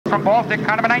from Baltic,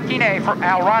 car number 19A for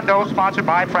Al Rondo, sponsored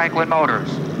by Franklin Motors.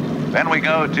 Then we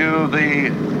go to the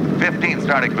 15th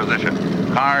starting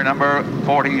position, car number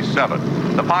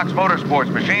 47. The Fox Motorsports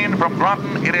machine from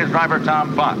Groton. It is driver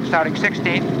Tom Fox. Starting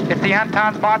 16th, it's the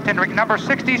Anton's bartendering number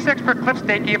 66 for Cliff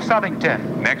Stakey of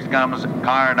Southington. Next comes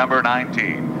car number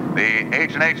 19, the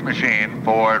H&H machine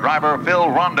for driver Phil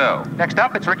Rondo. Next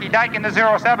up, it's Ricky Dyke in the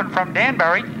 07 from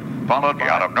Danbury. Followed by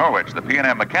out of Norwich, the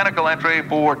P&M mechanical entry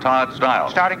for Todd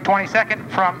Stiles. Starting 22nd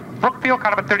from Brookfield,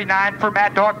 car number 39 for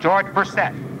Mad Dog George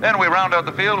Brissett. Then we round out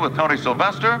the field with Tony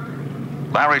Sylvester,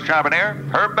 Larry Charbonnier,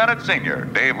 Herb Bennett Sr.,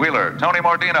 Dave Wheeler, Tony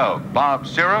Mordino, Bob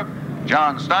Sira,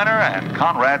 John Steiner, and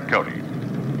Conrad Cody.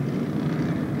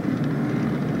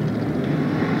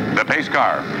 The pace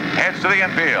car heads to the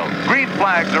infield. Green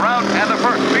flags are out, and the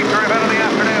first feature event of the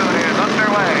afternoon is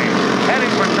underway. Heading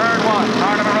for turn 1,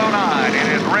 car number 09. It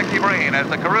is Ricky Breen as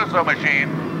the Caruso machine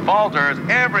falters.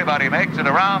 Everybody makes it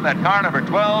around that car number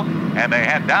 12, and they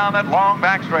head down that long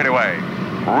back straightaway.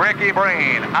 Ricky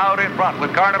Breen out in front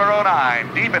with car number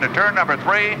 09. Deep into turn number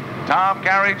 3, Tom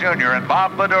Carey Jr. and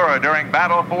Bob Badura during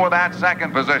battle for that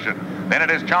second position. Then it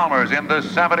is Chalmers in the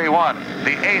 71.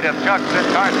 The 8 of Chuck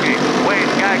Zintarski, Wade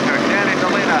Gagner, Danny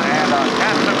Delina, and a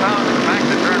cast of pounds back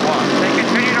to turn 1. They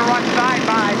continue to run side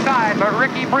by side, but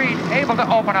Ricky Breen able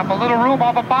to open up a little room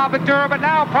off of Bob Badura, but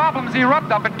now problems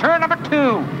erupt up in turn number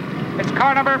 2. It's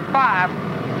car number 5.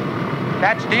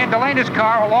 That's Dan Delana's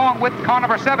car, along with car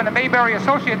number 7, the Mayberry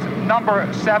Associates,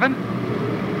 number 7.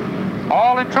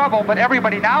 All in trouble, but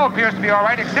everybody now appears to be all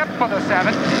right, except for the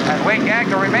 7, as Wade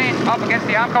Gagner remains up against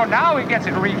the Amco. Now he gets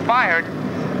it refired.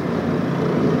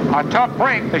 A tough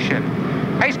break.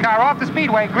 Pace car off the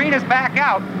Speedway. Green is back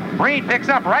out. Breen picks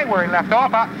up right where he left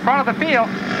off, out in front of the field.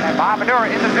 And Bob Badura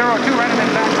in the 02, right in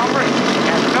his back number.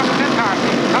 And Chuck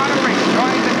Zintarski, Connor Breen,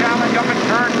 joins the challenge up in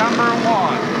turn number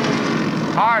 1.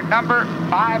 Car number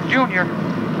 5 junior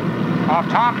of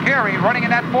Tom Carey running in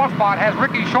that 4th spot has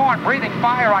Ricky Shawn breathing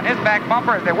fire on his back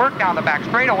bumper as they work down the back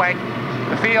straightaway.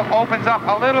 The field opens up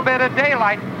a little bit of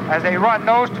daylight as they run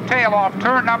nose to tail off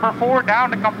turn number 4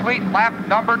 down to complete lap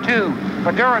number 2.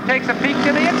 Badura takes a peek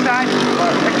to the inside,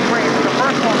 but Ricky Breen is the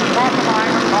first one to cross the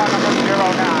line with car number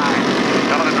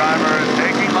 09. Some of the drivers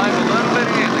taking life a little bit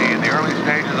easy in the early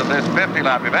stages of this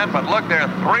 50-lap event, but look, they're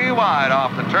 3 wide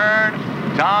off the turn.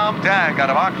 Tom Tagg out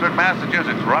of Oxford,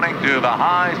 Massachusetts, running to the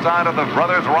high side of the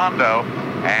brothers Rondo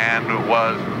and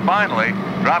was finally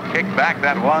drop-kicked back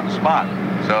that 1 spot.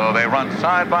 So they run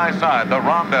side by side, the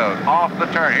Rondos off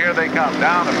the turn. Here they come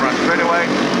down the front straightaway,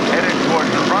 headed towards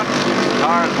the front.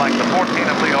 Cars like the 14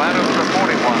 of Leo Adams, the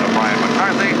 41 of Brian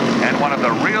McCarthy, and one of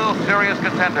the real serious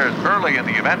contenders early in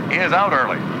the event is out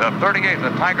early. The 38,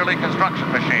 the Tiger Lee construction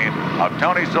machine of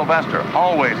Tony Sylvester,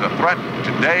 always a threat.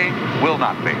 Today will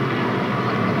not be.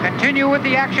 Continue with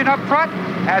the action up front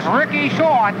as Ricky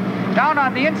Shawn down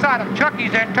on the inside of Chucky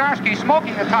Zintarski,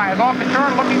 smoking the tires off the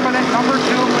turn, looking for that number 2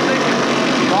 position.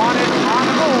 Shawn is on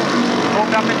the move,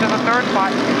 moved up into the 3rd spot.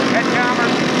 Ed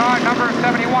Chalmers, car number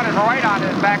 71, is right on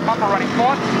his back bumper running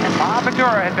 4th, and Bob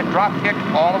Badura has been drop-kicked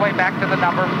all the way back to the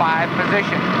number 5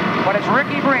 position. But it's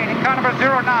Ricky Breen in car number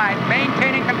 09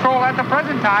 maintaining control at the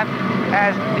present time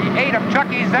as the 8 of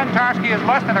Chucky Zintarski is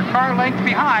less than a car length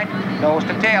behind. Nose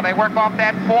to tail, they work off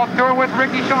that 4th turn with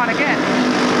Ricky Shawn again.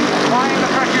 Applying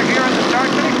the pressure here in the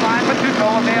start-finish line, but to no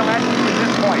avail at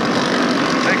this point.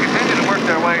 They continue to work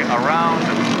their way around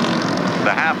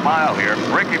the half-mile here.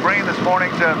 Ricky Breen this morning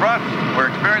says, Russ,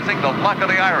 we're experiencing the luck of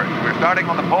the Irish. We're starting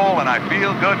on the pole, and I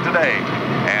feel good today.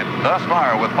 And thus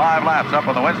far, with 5 laps up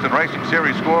on the Winston Racing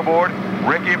Series scoreboard,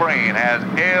 Ricky Breen has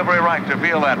every right to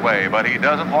feel that way, but he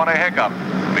doesn't want to hiccup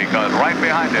because right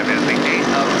behind him is the 8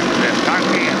 of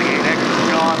Zintarski and the 8X of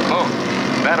John Booth.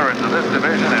 Veterans of this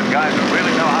division and guys who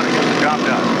really know how to get the job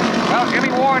done. Well,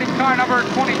 Jimmy Ward in car number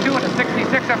 22 and the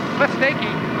 66 of Cliff Stakey,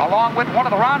 along with one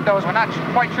of the Rondos. We're not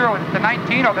quite sure if it's the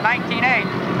 19 or the 19A.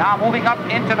 Now moving up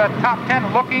into the top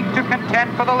 10, looking to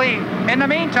contend for the lead. In the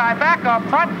meantime, back up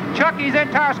front, Chucky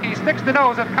Zintarski sticks the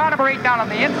nose of car number 8 down on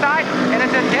the inside, and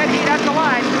it's a dead heat at the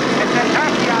line. It's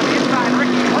Zintarski on the inside,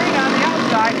 Ricky Breen on the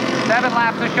outside. 7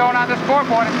 laps are shown on the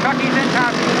scoreboard, and Chucky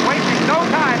Zintarski is wasting no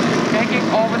time taking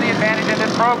over the advantage in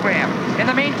this program. In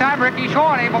the meantime, Ricky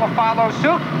Shawn able to follow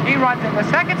suit. He runs in the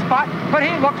 2nd spot, but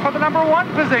he looks for the number 1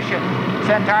 position.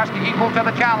 Zintarski equal to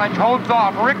the challenge, holds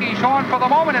off Ricky Shawn for the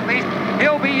moment at least.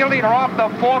 He'll be your leader off the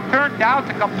 4th turn down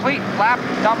to complete lap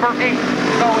number 8.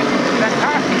 So it's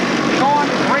Zintarski, Shawn,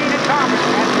 Breen, and Thomas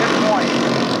at this point.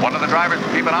 One of the drivers to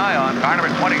keep an eye on, car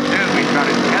number 22, he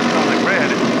started 10th on the grid,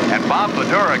 and Bob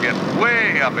Badura gets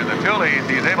way up in the Tulies.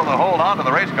 He's able to hold on to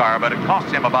the race car, but it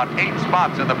costs him about 8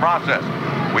 spots in the process.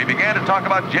 We began to talk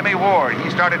about Jimmy Ward. He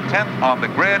started 10th on the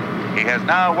grid. He has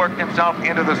now worked himself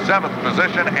into the 7th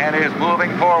position and is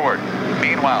moving forward.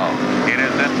 Meanwhile, it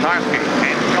is Zintarski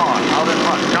and Sean out in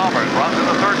front. Chalmers runs in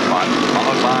the 3rd spot,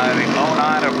 followed by the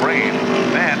 09 of Breed.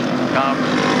 Then comes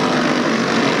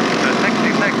the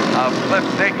 66 of Cliff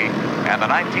Stakey and the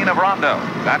 19 of Rondo.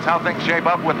 That's how things shape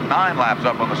up with 9 laps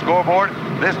up on the scoreboard.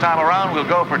 This time around, we'll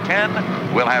go for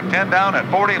 10. We'll have 10 down and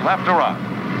 40 left to run.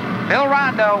 Bill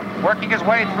Rondo working his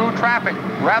way through traffic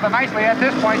rather nicely at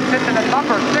this point, sits in the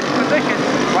number 6 position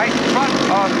right in front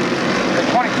of the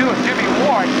 22 of Jimmy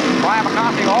Ward. Brian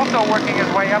McCarthy also working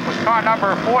his way up with car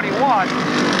number 41.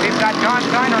 We've got John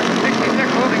Steiner in the 66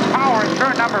 losing power in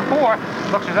turn number 4.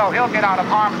 Looks as though he'll get out of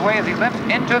harm's way as he limps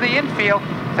into the infield.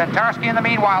 Zintarski, in the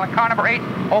meanwhile, in car number 8,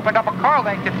 opened up a car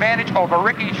length advantage over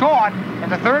Ricky Shawn in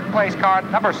the 3rd place car,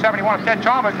 number 71 of Ted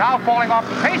Chalmers, now falling off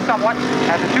the pace somewhat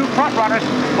as the 2 front runners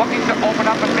looking to open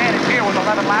up advantage here with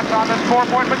 11 laps on the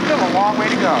scoreboard, but still a long way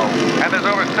to go. And there's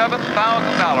over $7,000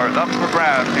 up for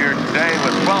grabs here today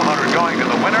with $1,200 going to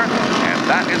the winner, and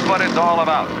that is what it's all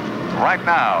about. Right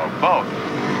now, both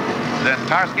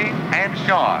Zintarski and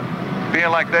Shawn feel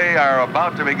like they are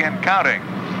about to begin counting,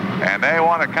 and they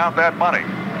want to count that money.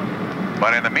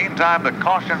 But in the meantime, the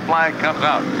caution flag comes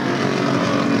out.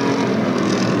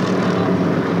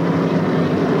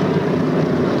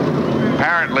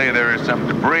 Apparently, there is some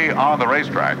debris on the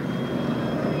racetrack.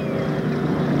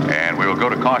 And we will go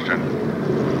to caution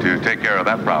to take care of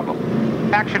that problem.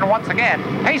 Action once again.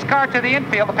 Pace car to the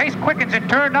infield. The pace quickens in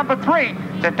turn number 3.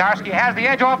 Zintarski has the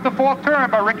edge off the 4th turn,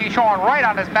 but Ricky Shawn right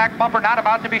on his back bumper, not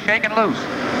about to be shaken loose.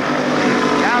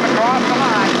 Down across the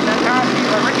line, Zintarski,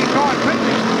 but Ricky Shawn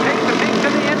quickly takes the peak to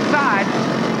the inside.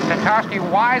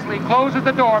 Zintarski wisely closes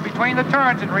the door between the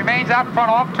turns and remains out front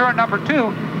off turn number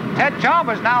 2. Ted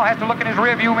Chalmers now has to look in his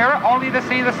rearview mirror only to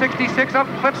see the 66 of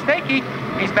Cliff Stakey.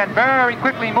 He's been very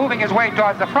quickly moving his way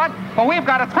towards the front, but we've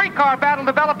got a 3-car battle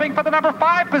developing for the number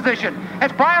 5 position.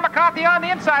 It's Brian McCarthy on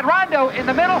the inside, Rondo in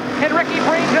the middle, and Ricky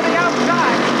Breen to the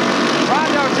outside.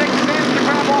 Rondo takes advantage to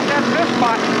grab off that 5th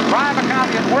spot. Brian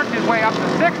McCarthy has worked his way up to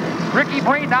 6th. Ricky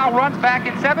Breen now runs back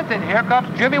in 7th, and here comes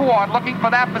Jimmy Ward looking for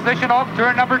that position off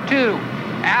turn number 2.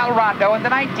 Al Rondo in the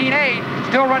 19A,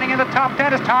 still running in the top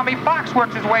 10 as Tommy Fox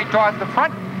works his way towards the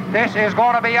front. This is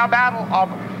going to be a battle of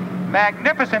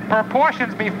magnificent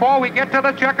proportions before we get to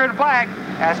the checkered flag,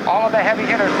 as all of the heavy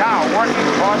hitters now working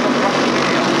towards the front of the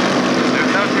field.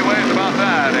 There's no two ways about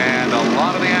that, and a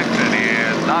lot of the action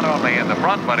is not only in the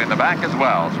front, but in the back as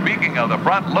well. Speaking of the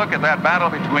front, look at that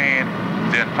battle between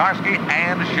Zintarski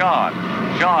and Shawn.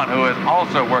 Shawn, who is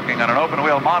also working on an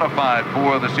open-wheel modified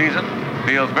for the season,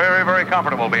 feels very, very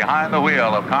comfortable behind the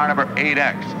wheel of car number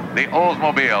 8X, the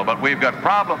Oldsmobile. But we've got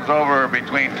problems over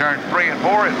between turns 3 and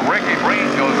 4 as Ricky Breen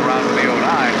goes around with the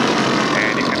 09.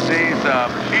 And you can see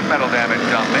some sheet metal damage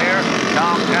down there.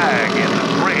 Tom Tagg in the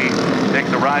 3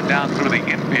 takes a ride down through the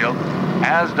infield,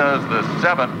 as does the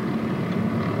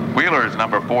 7. Wheeler's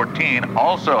number 14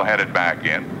 also headed back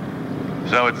in.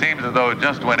 So it seems as though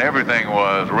just when everything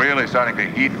was really starting to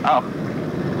heat up,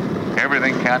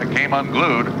 everything kind of came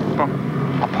unglued from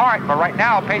apart, but right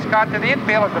now pace car to the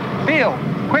infield as the field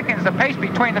quickens the pace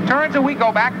between the turns, and we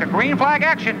go back to green flag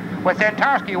action with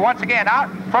Zintarski once again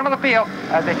out in front of the field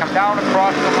as they come down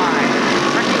across the line.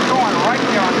 Ricky's going right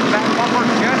there on his back bumper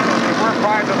just as they were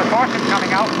prior to the caution coming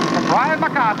out, and Brian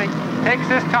McCarthy takes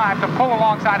this time to pull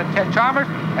alongside of Ted Chalmers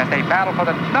as they battle for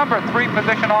the number 3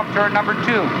 position off turn number 2.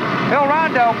 Bill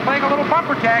Rondo playing a little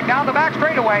bumper tag down the back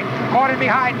straightaway, caught in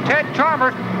behind Ted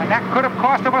Chalmers, and that could have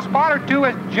cost him a spot or 2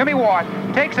 as Jimmy Ward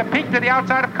takes a peek to the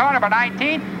outside of car number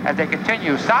 19 as they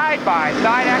continue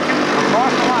side-by-side action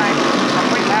across the line,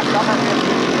 complete lap number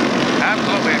 50.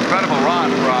 Absolutely incredible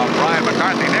run from Brian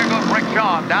McCarthy. There goes Rick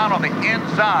Shawn down on the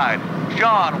inside.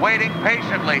 Shawn waiting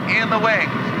patiently in the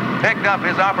wings. Picked up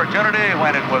his opportunity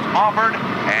when it was offered,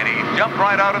 and he jumped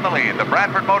right out in the lead. The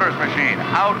Bradford Motors machine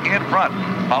out in front,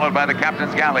 followed by the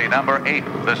Captain's Galley, number 8,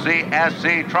 the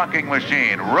CSC trunking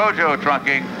machine. Rojo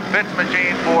trunking, fits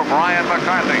machine for Brian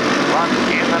McCarthy, runs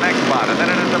in the next spot. And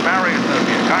then it is the Barry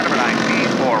Associates, car number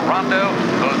 19 for Rondo.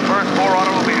 Those first 4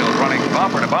 automobiles running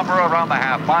bumper to bumper around the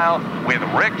half mile with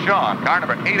Rick Shawn, car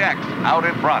number 8X, out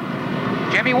in front.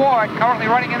 Jimmy Ward currently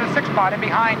running in the 6th spot and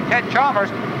behind Ted Chalmers.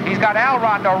 He's got Al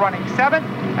Rondo running 7th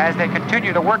as they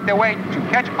continue to work their way to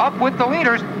catch up with the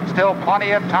leaders. Still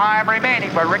plenty of time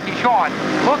remaining, but Ricky Shawn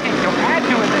looking to add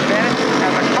to his advantage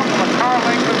as a couple of car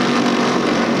lengths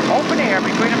of open air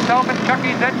between himself and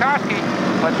Chucky Zintarski.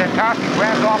 but Zentarski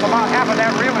grabs off about half of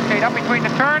that real estate up between the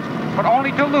turns, but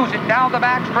only to lose it down the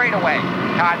back straightaway.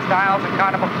 Todd Stiles in car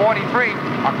number 43,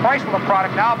 a Chrysler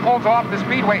product, now pulls off the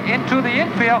Speedway into the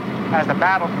infield as the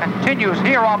battle continues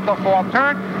here off the fourth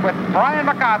turn, with Brian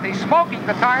McCarthy smoking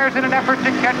the tires in an effort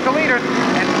to catch the leaders,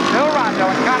 and Bill Rondo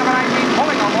in car number 19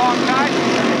 pulling alongside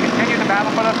as they continue to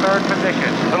battle for the third position.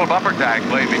 Little bumper tag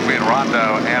played between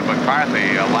Rondo and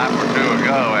McCarthy a lap or two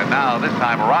ago, and now this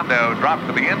time Rondo drops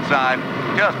to the inside,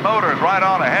 just motors right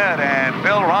on ahead, and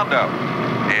Bill Rondo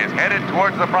is headed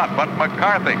towards the front, but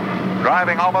McCarthy,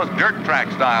 driving almost dirt track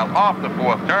style off the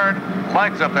fourth turn,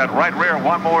 lights up that right rear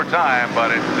one more time,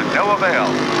 but it's to no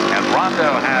avail. And Rondo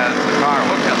has the car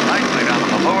hooked up nicely down in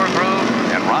the lower groove,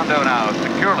 and Rondo now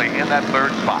securely in that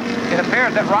third spot. It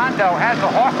appears that Rondo has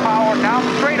the horsepower down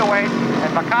the straightaway,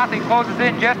 and McCarthy closes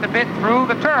in just a bit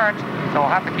through the turns. So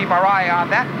we'll have to keep our eye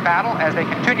on that battle as they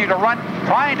continue to run,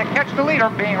 trying to catch the leader,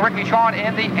 being Ricky Shawn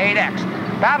in the 8X.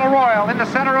 Battle royal in the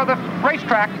center of the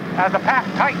racetrack as the pack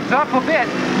tightens up a bit.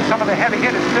 Some of the heavy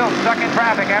hitters still stuck in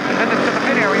traffic after visits to the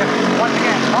pit area. Once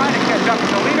again, trying to catch up with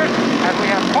the leaders as we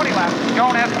have 20 laps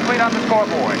shown as complete on the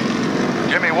scoreboard.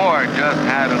 Jimmy Ward just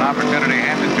had an opportunity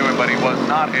handed to him, but he was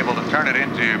not able to turn it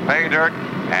into pay dirt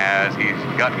as he's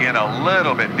got in a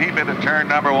little bit deep into turn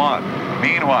number one.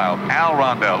 Meanwhile, Al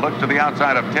Rondo looks to the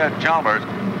outside of Ted Chalmers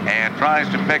and tries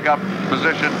to pick up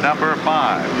position number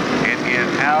 5. It is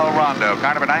Al Rondo,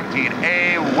 car number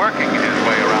 19A, working his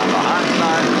way around the hot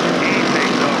side. He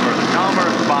takes over the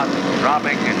Chalmers spot,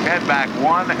 dropping his head back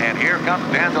 1, and here comes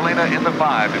Dan Delina in the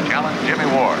 5 to challenge Jimmy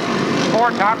Ward. 4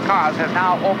 top cars have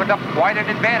now opened up quite an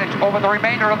advantage over the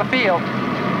remainder of the field.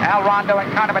 Al Rondo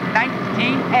in car number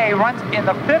 19A runs in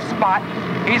the 5th spot.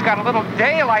 He's got a little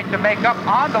daylight to make up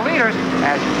on the leaders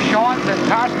as Shawn,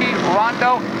 Zentarski,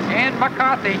 Rondo, and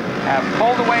McCarthy have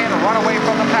pulled away and run away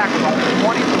from the pack with only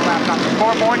 22 laps on the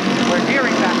scoreboard. We're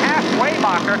nearing the halfway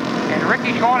marker, and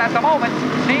Ricky Shawn at the moment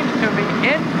seems to be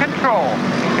in control.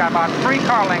 He's got about 3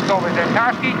 car lengths over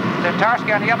Zentarski.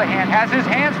 Zentarski, on the other hand, has his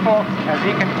hands full as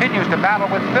he continues to battle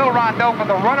with Phil Rondo for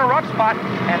the runner-up spot,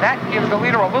 and that gives the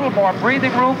leader a little more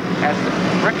breathing room as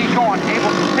Ricky Shawn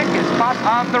able to pick his spot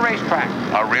on the racetrack.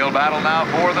 A real battle now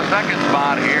for the second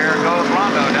spot. Here goes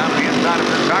Rondo down to the inside of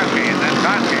Zentarski, and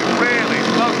Zentarski really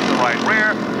smokes the right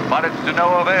rear, but it's to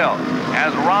no avail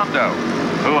as Rondo,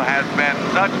 who has been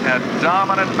such a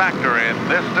dominant factor in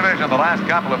this division the last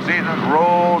couple of seasons,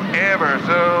 rolls ever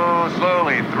so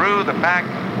slowly through the pack,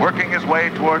 working his way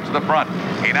towards the front.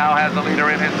 He now has the leader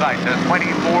in his sights as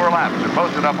 24 laps are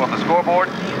posted up on the scoreboard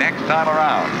next time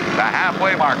around. The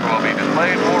halfway marker will be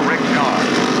displayed for Rick Shawn.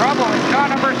 Trouble in car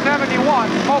number 71,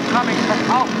 smoke coming from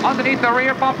out underneath the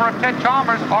rear bumper of Ted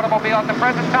Chalmers' automobile at the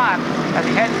present time as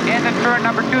he heads into turn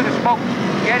number 2. The smoke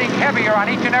getting heavier on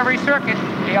each and every circuit.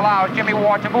 He allows Jimmy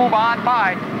Ward to move on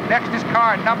by. Next is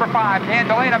car number 5. Dan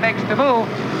Delina makes the move.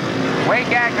 Wade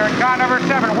Gagner in car number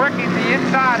 7 working the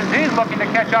inside as he's looking to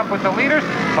catch up with the leaders.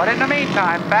 But in the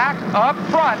meantime, back up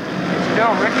front, it's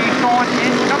still Ricky Shawn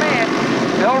in command.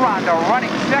 Bill Rondo running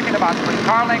second, about 3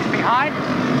 car lengths behind.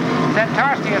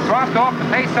 Zentarski has dropped off the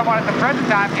pace somewhat at the present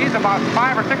time. He's about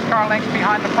 5 or 6 car lengths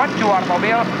behind the front 2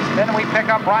 automobiles. Then we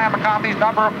pick up Brian McCarthy's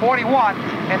number 41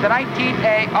 in the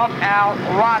 19A of Al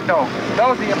Rondo.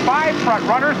 Those are your 5 front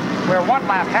runners. We're 1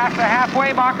 lap past the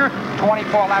halfway marker,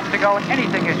 24 laps to go, and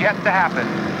anything is yet to happen.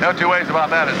 No 2 ways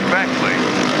about that, especially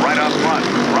right up front.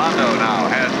 Rondo now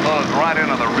has closed right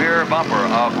in on the rear bumper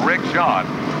of Rick Shawn.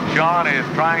 Shawn is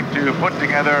trying to put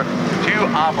together 2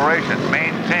 operations,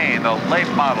 maintain the late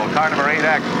model car number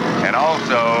 8X, and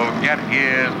also get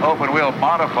his open wheel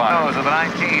modified. Nose of the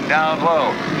 19 down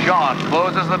low. Shawn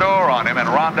closes the door on him, and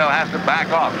Rondo has to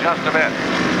back off just a bit.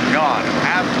 Shawn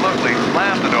absolutely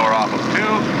slammed the door off of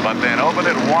 2, but then opened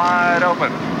it wide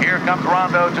open. Here comes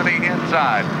Rondo to the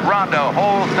inside. Rondo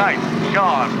holds tight.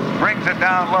 Shawn brings it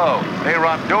down low. They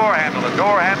run door handle to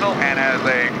door handle, and as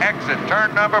they exit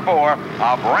turn number 4,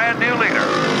 a brand new leader.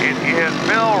 It is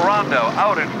Bill Rondo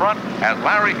out in front as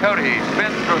Larry Cody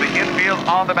spins through the infield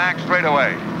on the back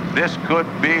straightaway. This could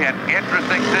be an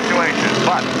interesting situation,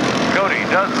 but Cody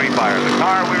does refire the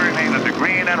car. We remain under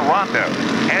green, and Rondo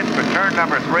heads for turn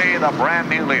number 3, the brand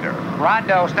new leader.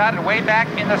 Rondo started way back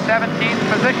in the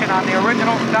 17th position on the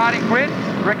original starting grid.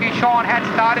 Ricky Shawn had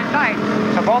started 9th,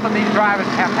 so both of these drivers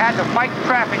have had to fight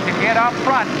traffic to get up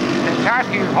front.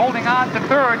 Zentarski is holding on to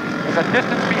 3rd, is a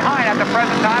distance behind at the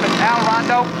present time as Al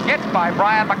Rondo gets by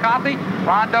Brian McCarthy.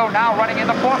 Rondo now running in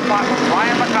the 4th spot with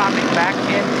Brian McCarthy back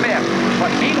in 5th.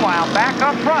 But meanwhile, back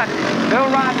up front, Bill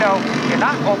Rondo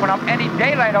cannot open up any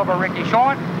daylight over Ricky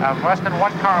Shawn. Less than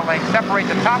 1 car length separate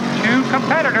the top 2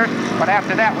 competitors. But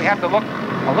after that, we have to look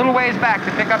a little ways back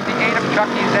to pick up the 8 of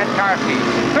Chucky Zentarski.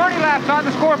 30 laps on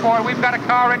the scoreboard. We've got a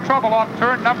car in trouble off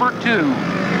turn number 2.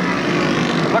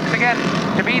 It looks again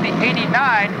to be the 89,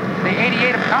 the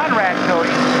 88 of Conrad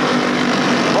Cody.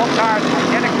 Both cars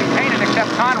identically painted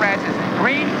except Conrad's is in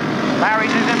green,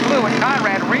 Larry's is in blue, and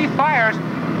Conrad refires.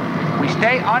 We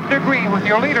stay under green with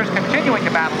your leaders continuing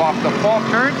to battle off the 4th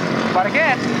turn. But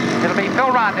again, it'll be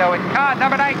Phil Rondo in car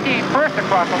number 19, first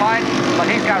across the line, but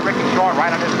he's got Ricky Shaw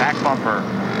right on his back bumper.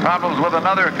 Problems with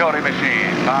another Cody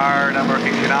machine. Car number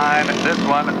 89, this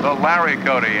one, the Larry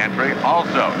Cody entry,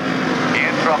 also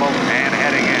in trouble and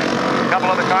heading in. A couple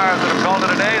of the cars that have called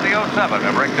it a day, the 07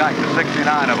 of Rick Dyke, the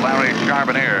 69 of Larry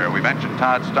Charbonnier. We mentioned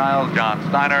Todd Stiles, John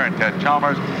Steiner, and Ted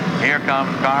Chalmers. Here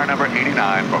comes car number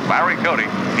 89 for Larry Cody.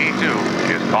 He, too,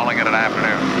 is calling it an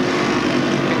afternoon.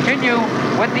 Continue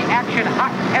with the action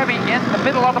hot and heavy in the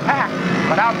middle of the pack.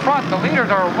 But out front, the leaders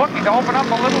are looking to open up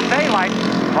a little daylight.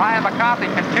 Brian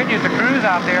McCarthy continues to cruise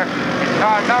out there in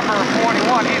car number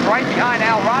 41. He's right behind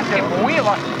Al Rondo.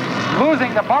 Wheeler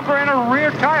losing the bumper and a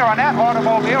rear tire on that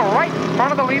automobile right in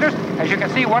front of the leaders. As you can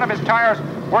see, one of his tires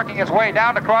working its way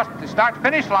down across the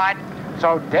start-finish line.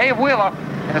 So Dave Wheeler,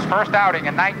 in his first outing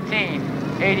in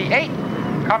 1988,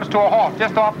 comes to a halt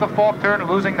just off the 4th turn,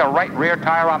 losing the right rear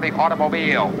tire on the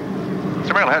automobile.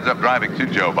 Some real heads-up driving, too,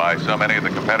 Joe, by so many of the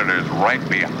competitors right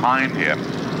behind him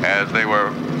as they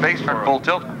were faced for full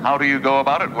tilt. How do you go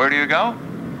about it? Where do you go?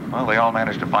 Well, they all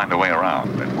managed to find a way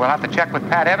around. We'll have to check with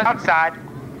Pat Evans outside.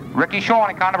 Ricky Shaw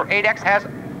in car number 8X has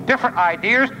different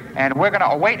ideas, and we're going to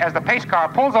await as the pace car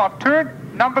pulls off turn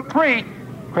number 3.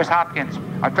 Chris Hopkins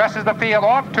addresses the field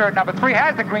off turn number 3,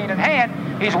 has the green in hand.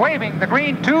 He's waving the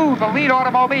green to the lead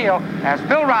automobile as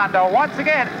Phil Rondo once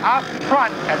again out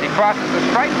front as he crosses the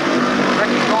stripe.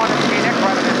 Ricky Shaw in the Phoenix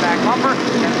right on his back bumper,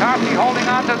 and Tarski holding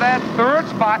on to that 3rd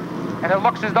spot, and it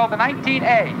looks as though the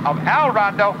 19A of Al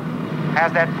Rondo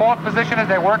has that 4th position as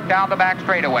they work down the back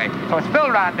straightaway. So it's Phil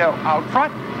Rondo out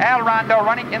front, Al Rondo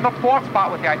running in the 4th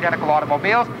spot with the identical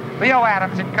automobiles. Leo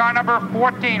Adams in car number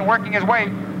 14 working his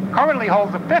way, currently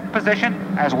holds the 5th position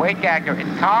as Wade Gagner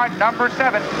in car number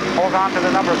 7 holds on to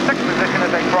the number 6 position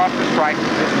as they cross the stripe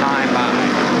this time by.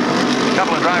 A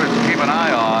couple of drivers to keep an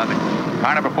eye on.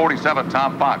 Car number 47,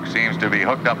 Tom Fox, seems to be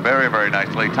hooked up very, very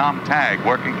nicely. Tom Tagg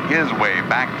working his way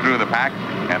back through the pack.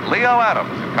 And Leo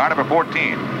Adams in car number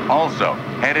 14 also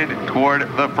headed toward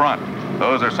the front.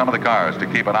 Those are some of the cars to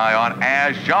keep an eye on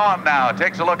as Sean now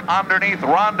takes a look underneath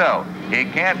Rondo. He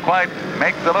can't quite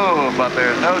make the move, but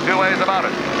there's no two ways about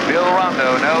it. Bill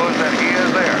Rondo knows that he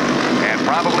is there and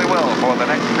probably will for the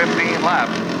next 15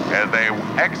 laps as they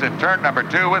exit turn number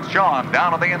 2 with Sean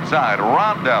down on the inside.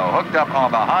 Rondo hooked up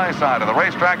on the high side of the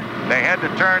racetrack. They head to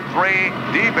turn 3.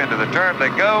 Deep into the turn they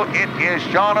go. It is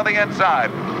Sean on the inside.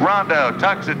 Rondo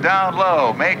tucks it down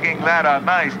low, making that a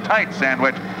nice tight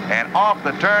sandwich. And off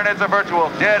the turn, it's a virtual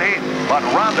dead heat. But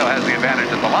Rondo has the advantage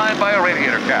at the line by a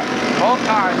radiator cap. Both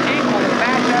cars equally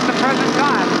matched at the present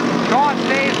time. Sean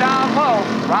stays down low.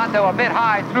 Rondo a bit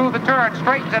high through the turn,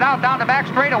 straightens it out down the back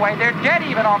straightaway. They're dead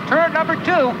even on turn number 2.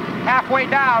 Halfway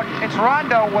down, it's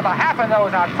Rondo with a half a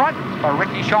nose out front, but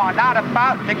Ricky Shaw not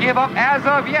about to give up as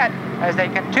of yet as they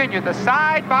continue the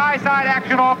side-by-side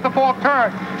action off the 4th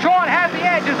turn. Sean has the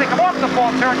edge as they come off the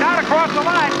 4th turn, down across the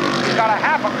line. He's got a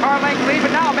half a car length lead,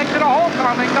 but now makes it a whole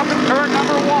car length up in turn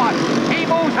number 1. He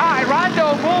moves high,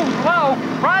 Rondo moves low.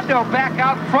 Rondo back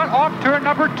out front off turn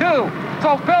number 2.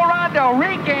 So Phil Rondo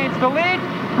regains the lead.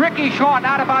 Ricky Shaw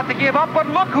not about to give up, but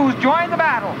look who's joined the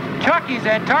battle. Chucky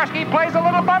Zentarski plays a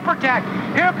little bumper tack.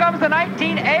 Here comes the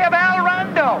 19A of Al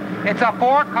Rondo. It's a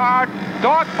 4-car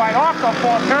dogfight off the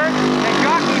 4th turn. They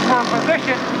jockey for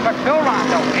position, but Phil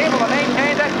Rondo able to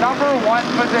maintain that number 1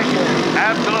 position.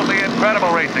 Absolutely incredible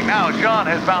racing. Now Sean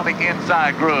has found the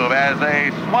inside groove as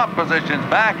they swap positions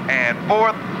back and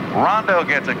forth. Rondo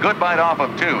gets a good bite off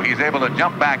of 2. He's able to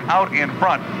jump back out in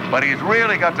front, but he's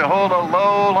really got to hold a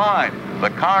low line. The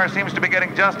car seems to be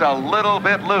getting just a little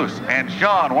bit loose, and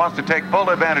Sean wants to take full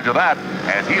advantage of that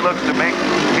as he looks to make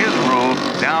his groove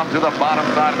down to the bottom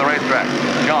side of the racetrack.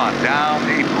 Sean down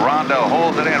deep. Rondo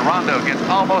holds it in. Rondo gets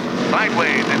almost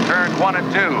sideways in turns 1 and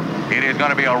 2. It is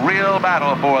going to be a real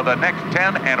battle for the next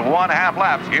 10 and 1/2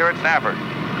 laps here at Stafford.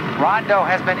 Rondo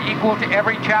has been equal to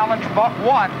every challenge but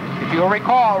one. If you'll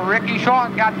recall, Ricky Shaw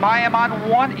got by him on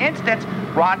 1 instance.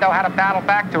 Rondo had to battle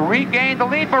back to regain the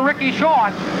lead for Ricky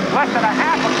Shaw. Less than a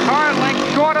half a car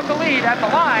length short of the lead at the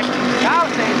line. Now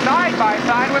stays side by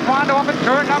side with Rondo up in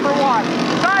turn number 1.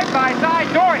 Side by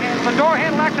side door handle. The door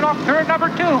handle action off turn number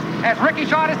 2 as Ricky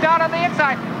Shaw is down on the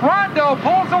inside. Rondo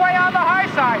pulls away on the high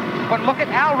side. But look at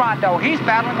Al Rondo. He's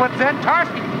battling with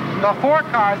Zentarski. The 4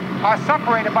 cars are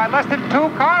separated by less than 2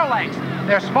 car lengths.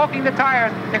 They're smoking the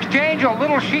tires, exchange a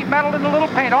little sheet metal and a little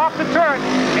paint off the turn.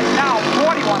 It's now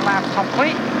 41 laps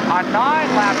complete. A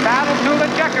 9-lap battle to the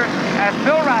checkers as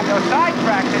Phil Rondo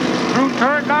sidetracks it through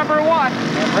turn number 1.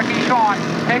 And Ricky Shawn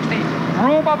takes the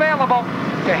room available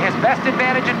to his best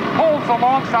advantage and pulls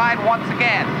alongside once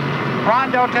again.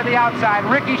 Rondo to the outside,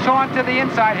 Ricky Shawn to the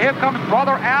inside. Here comes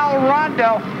brother Al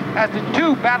Rondo as the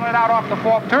two battle it out off the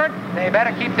 4th turn. They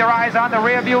better keep their eyes on the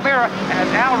rearview mirror as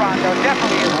Al Rondo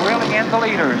definitely is reeling in the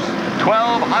leaders.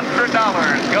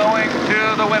 $1,200 going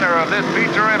to the winner of this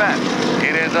feature event.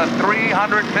 It is a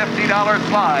 $350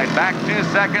 slide back to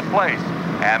 2nd place.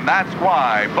 And that's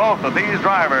why both of these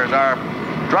drivers are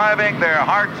driving their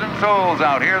hearts and souls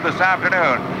out here this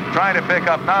afternoon, trying to pick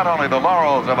up not only the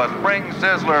laurels of a Spring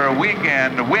Sizzler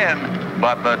weekend win,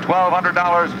 but the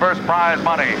 $1,200 first prize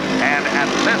money. And at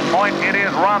this point, it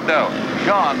is Rondo.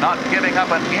 Shawn not giving up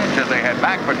an inch as they head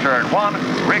back for turn 1.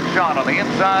 Rick Shawn on the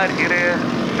inside. It is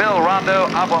Phil Rondo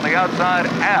up on the outside.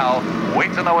 Al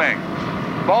waits in the wings.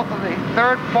 Both of the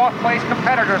 3rd, 4th place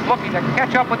competitors looking to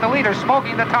catch up with the leaders,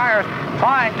 smoking the tires,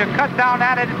 trying to cut down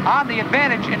at it on the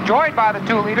advantage enjoyed by the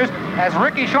 2 leaders as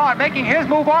Ricky Shawn making his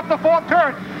move off the 4th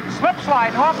turn. Slip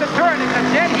slide off the turn. It's a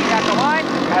dead heat at the line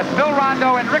as Phil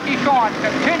Rondo and Ricky Shawn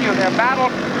continue their battle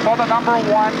for the number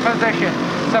 1 position.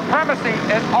 Supremacy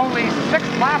is only 6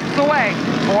 laps away.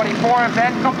 44 is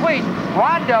then complete.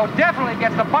 Rondo definitely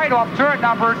gets the bite off turn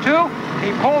number 2.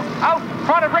 He pulls out in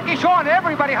front of Ricky Shawn.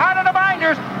 Everybody hot on the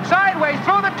binders, sideways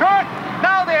through the turn.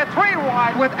 Now they're 3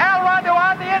 wide with Al Rondo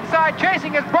on the inside,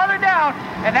 chasing his brother down.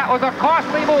 And that was a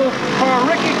costly move for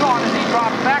Ricky Shawn as he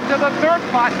drops back to the 3rd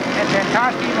spot. And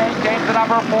Jantarski maintains the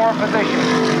number 4 position.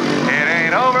 It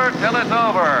ain't over till it's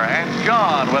over. And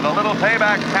Shawn with a little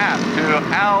payback tap to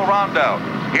Al Rondo.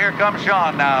 Here comes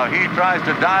Shawn now. He tries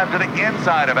to dive to the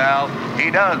inside of Al. He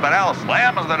does, but Al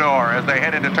slams the door as they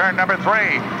head into turn number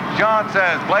 3. Shawn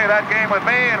says, play that game with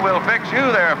me and we'll fix you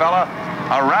there, fella.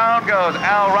 Around goes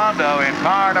Al Rondo in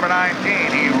car number 19.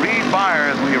 He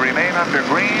refires. We remain under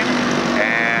green.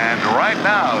 And right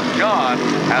now, Shawn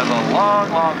has a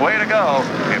long, long way to go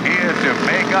if he is to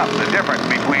make up the difference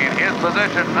between his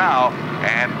position now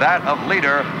and that of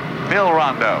leader Phil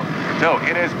Rondo. So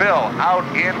it is Phil out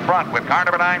in front with car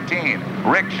number 19.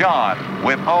 Rick Shawn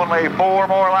with only 4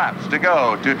 more laps to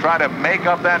go to try to make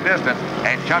up that distance.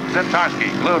 And Chuck Zintarski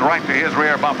glued right to his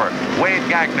rear bumper. Wade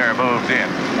Gagner moves in.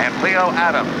 And Leo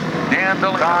Adams, Dan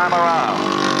DeLino time around.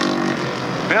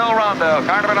 Phil Rondo,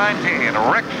 car number 19.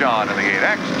 Rick Shawn in the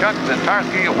 8X. Chuck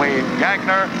Zintarski, Wade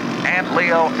Gagner, and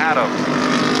Leo Adams.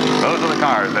 Those are the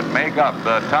cars that make up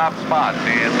the top spot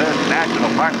in this National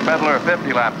Parts Peddler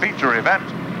 50-lap feature event.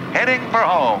 Heading for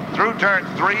home through turns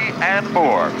 3 and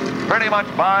 4, pretty much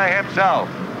by himself.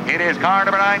 It is car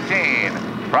number 19.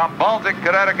 From Baltic,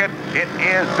 Connecticut, it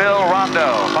is Phil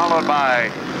Rondo, followed by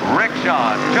Rick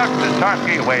Shawn, Chuck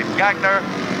Zintarski, Wade Gagner,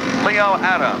 Leo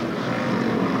Adams,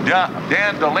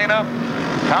 Dan DeLino,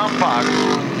 Tom Fox,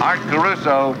 Art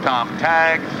Caruso, Tom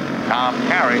Tagg, Tom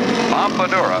Carey, Bob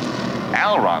Badura,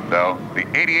 Al Rondo, the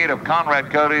 88 of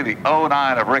Conrad Cody, the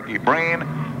 09 of Ricky Breen,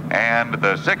 and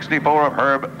the 64 of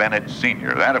Herb Bennett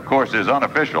Sr. That, of course, is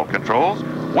unofficial controls.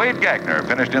 Wade Gagner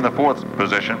finished in the 4th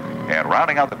position, and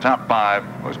rounding out the top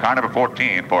 5 was car number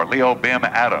 14 for Leo Bim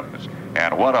Adams.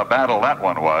 And what a battle that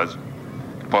one was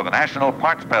for the National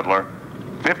Parts Peddler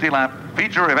 50-lap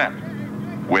feature event,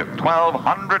 with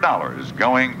 $1,200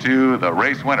 going to the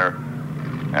race winner,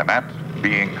 and that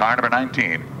being car number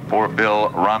 19 for Phil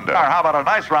Rondo. How about a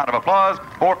nice round of applause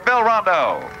for Phil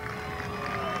Rondo?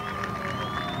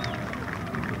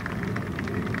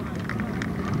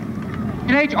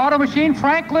 H Auto Machine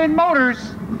Franklin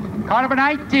Motors, car number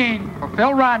 19 for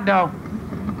Phil Rondo.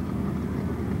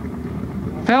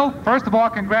 Phil, first of all,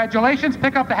 congratulations.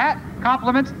 Pick up the hat.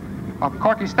 Compliments of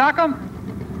Corky Stockham.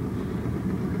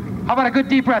 How about a good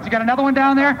deep breath? You got another one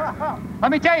down there?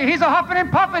 Let me tell you, he's a huffing and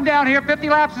puffing down here. 50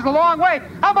 laps is a long way.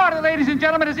 How about it, ladies and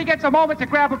gentlemen, as he gets a moment to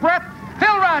grab a breath?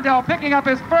 Phil Rondo picking up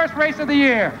his first race of the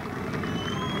year.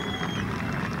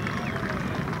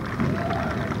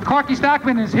 Corky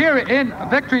Stockman is here in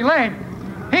Victory Lane.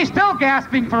 He's still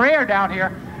gasping for air down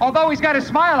here, although he's got a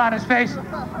smile on his face.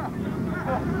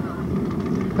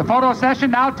 The photo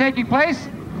session now taking place.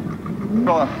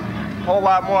 A whole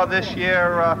lot more this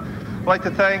year. I'd like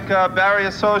to thank Barry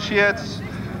Associates,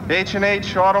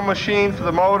 H&H Auto Machine for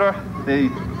the motor. They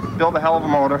build a hell of a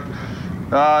motor.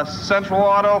 Central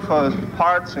Auto for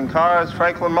parts and cars,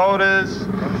 Franklin Motors,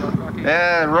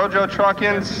 and Rojo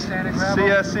Truckins,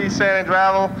 CSC Sand and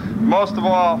Gravel. Most of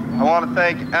all, I want to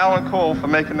thank Alan Cole for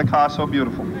making the car so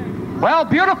beautiful. Well,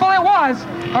 beautiful it was,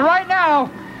 but right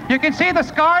now, you can see the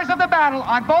scars of the battle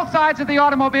on both sides of the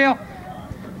automobile.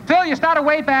 Phil, you started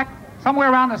way back,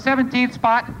 somewhere around the 17th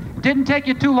spot. Didn't take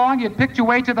you too long. You'd picked your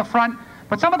way to the front.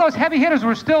 But some of those heavy hitters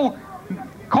were still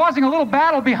causing a little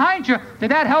battle behind you.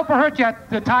 Did that help or hurt you at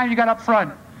the time you got up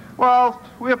front? Well,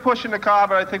 we were pushing the car,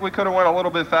 but I think we could have went a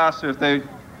little bit faster if they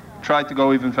tried to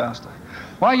go even faster.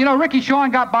 Well, you know, Ricky Shawn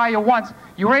got by you once.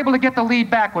 You were able to get the lead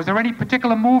back. Was there any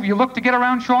particular move you looked to get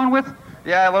around Shawn with?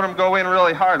 Yeah, I let him go in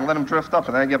really hard and let him drift up,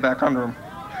 and then I get back under him.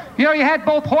 You know, you had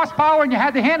both horsepower and you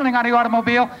had the handling on the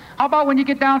automobile. How about when you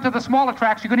get down to the smaller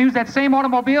tracks? You're going to use that same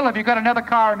automobile, or have you got another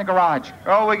car in the garage?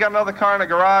 Oh, we got another car in the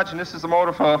garage, and this is the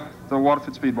motor for the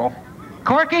Waterford Speedway.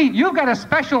 Corky, you've got a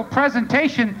special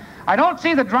presentation. I don't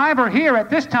see the driver here at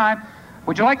this time.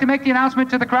 Would you like to make the announcement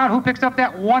to the crowd who picks up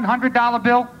that $100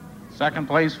 bill? Second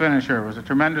place finisher. It was a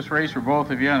tremendous race for both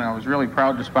of you, and I was really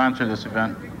proud to sponsor this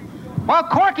event. Well,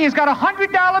 Corky has got a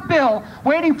 $100 bill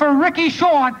waiting for Ricky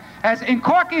Shawn, as in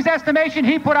Corky's estimation,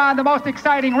 he put on the most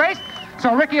exciting race.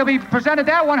 So Ricky will be presented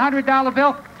that $100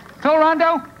 bill. Phil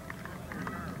Rondo?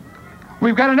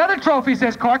 We've got another trophy,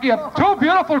 says Corky. Two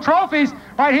beautiful trophies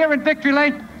right here in Victory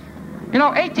Lane. You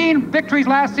know, 18 victories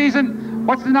last season.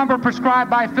 What's the number prescribed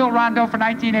by Phil Rondo for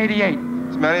 1988?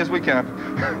 As many as we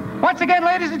can. Once again,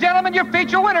 ladies and gentlemen, your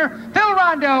feature winner, Phil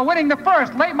Rondo, winning the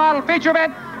first late model feature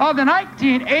event of the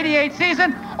 1988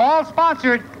 season, all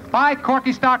sponsored by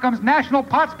Corky Stockham's National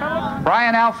Pots.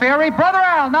 Brian Alfieri. Brother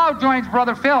Al now joins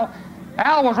Brother Phil.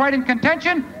 Al was right in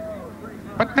contention,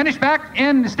 but finished back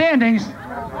in the standings.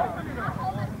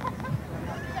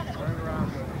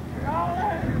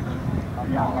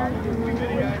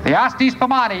 The Asti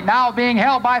Spumani now being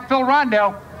held by Phil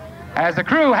Rondo, as the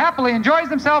crew happily enjoys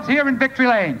themselves here in Victory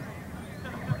Lane.